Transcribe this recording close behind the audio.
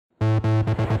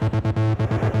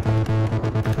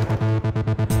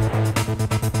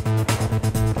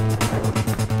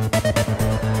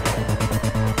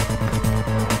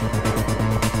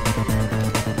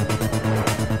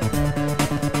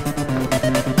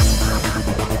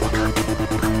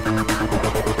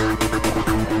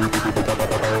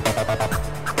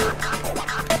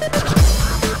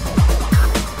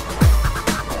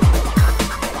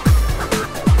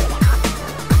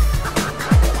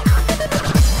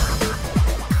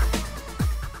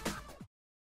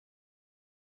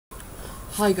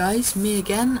Hi guys, me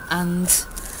again, and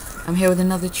I'm here with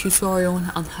another tutorial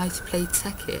on how to play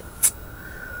Tekkit.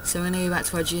 So we're going to go back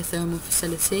to our geothermal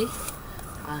facility,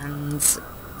 and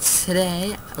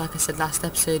today, like I said last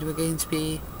episode, we're going to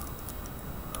be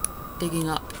digging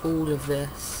up all of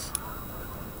this,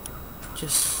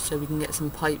 just so we can get some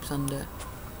pipes under.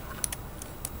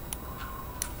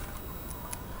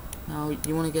 Now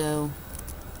you want to go,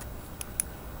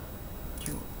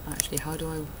 actually how do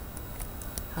I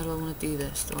want to do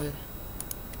this?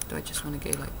 Do I just want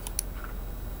to go like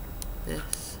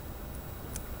this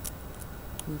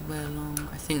all the way along?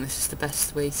 I think this is the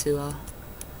best way to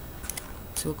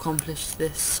accomplish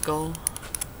this goal.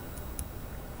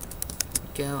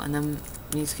 Go, and then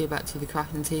we need to go back to the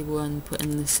crafting table and put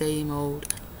in the same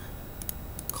old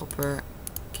copper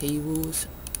cables.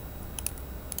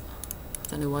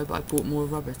 I don't know why, but I bought more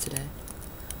rubber today.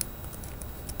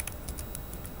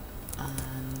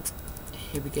 And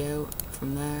here we go,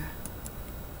 from there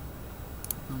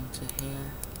on to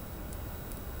here.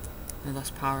 Now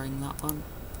that's powering that one.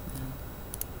 Now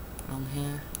along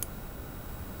here.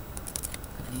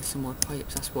 I need some more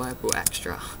pipes, that's why I brought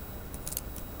extra.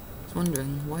 I was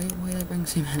wondering why did I bring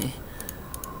so many?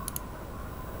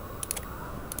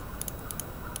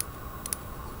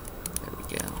 There we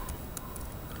go.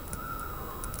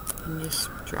 And just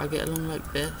drag it along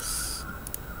like this.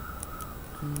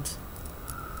 And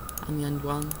the end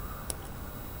one,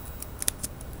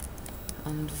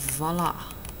 and voila,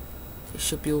 it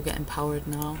should be all getting powered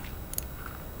now,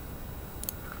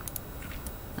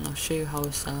 and I'll show you how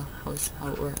it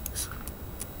works.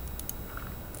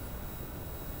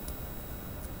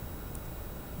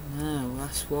 No,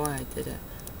 that's why I did it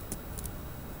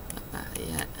like that.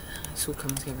 Yeah, it's all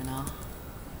coming together now.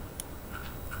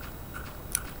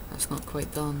 That's not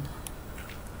quite done.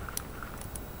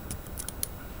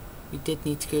 We did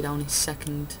need to go down a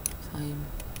second time.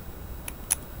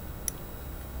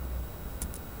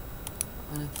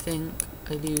 And I think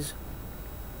I lose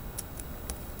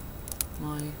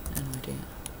my... no idea.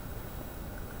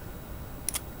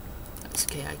 That's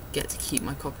okay, I get to keep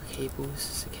my copper cables,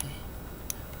 it's okay.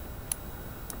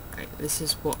 Right, this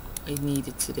is what I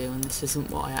needed to do, and this isn't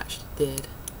what I actually did.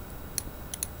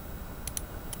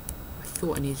 I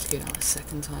thought I needed to go down a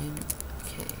second time.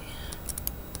 Okay.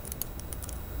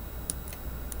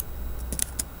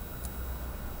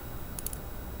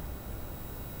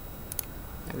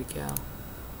 There we go.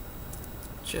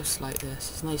 Just like this.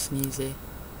 It's nice and easy.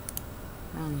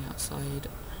 Around the outside.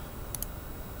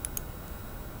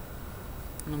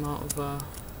 And I'm out of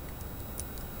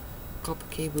copper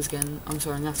cables again. I'm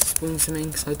sorry, I'm going to have to spoon something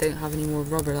because I don't have any more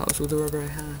rubber. That was all the rubber I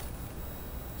had.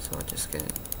 So I'll just go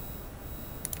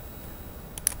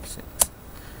 6.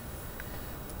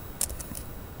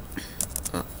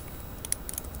 Oh.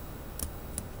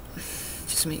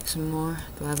 Just make some more.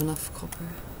 Do I have enough copper?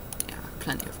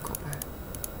 Plenty of copper.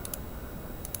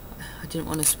 I didn't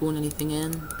want to spawn anything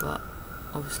in, but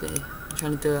obviously I'm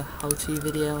trying to do a how-to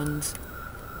video and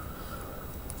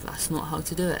that's not how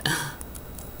to do it.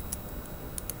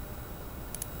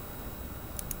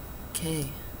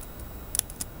 Okay.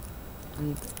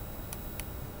 And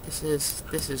this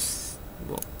is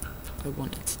what I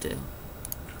wanted to do.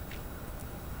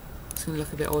 It's going to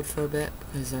look a bit odd for a bit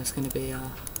because there's going to be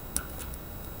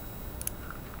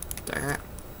dirt.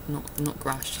 Not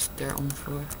grass, just dirt on the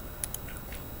floor.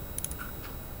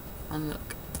 And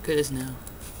look, good as new.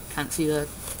 Can't see the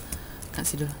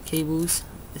cables.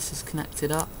 This is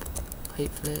connected up,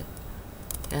 hopefully.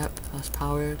 Yep, that's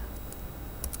powered.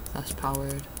 That's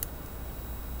powered.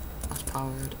 That's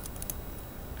powered.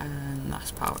 And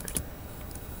that's powered.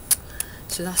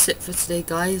 So that's it for today,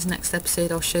 guys. Next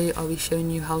episode I'll be showing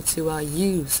you how to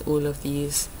use all of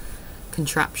these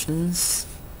contraptions.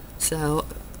 So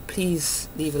please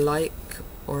leave a like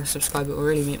or subscribe, it will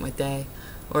really make my day,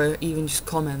 or even just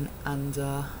comment, and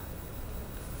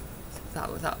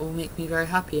that will make me very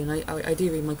happy, and I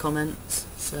do read my comments,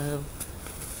 so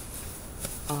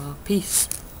peace.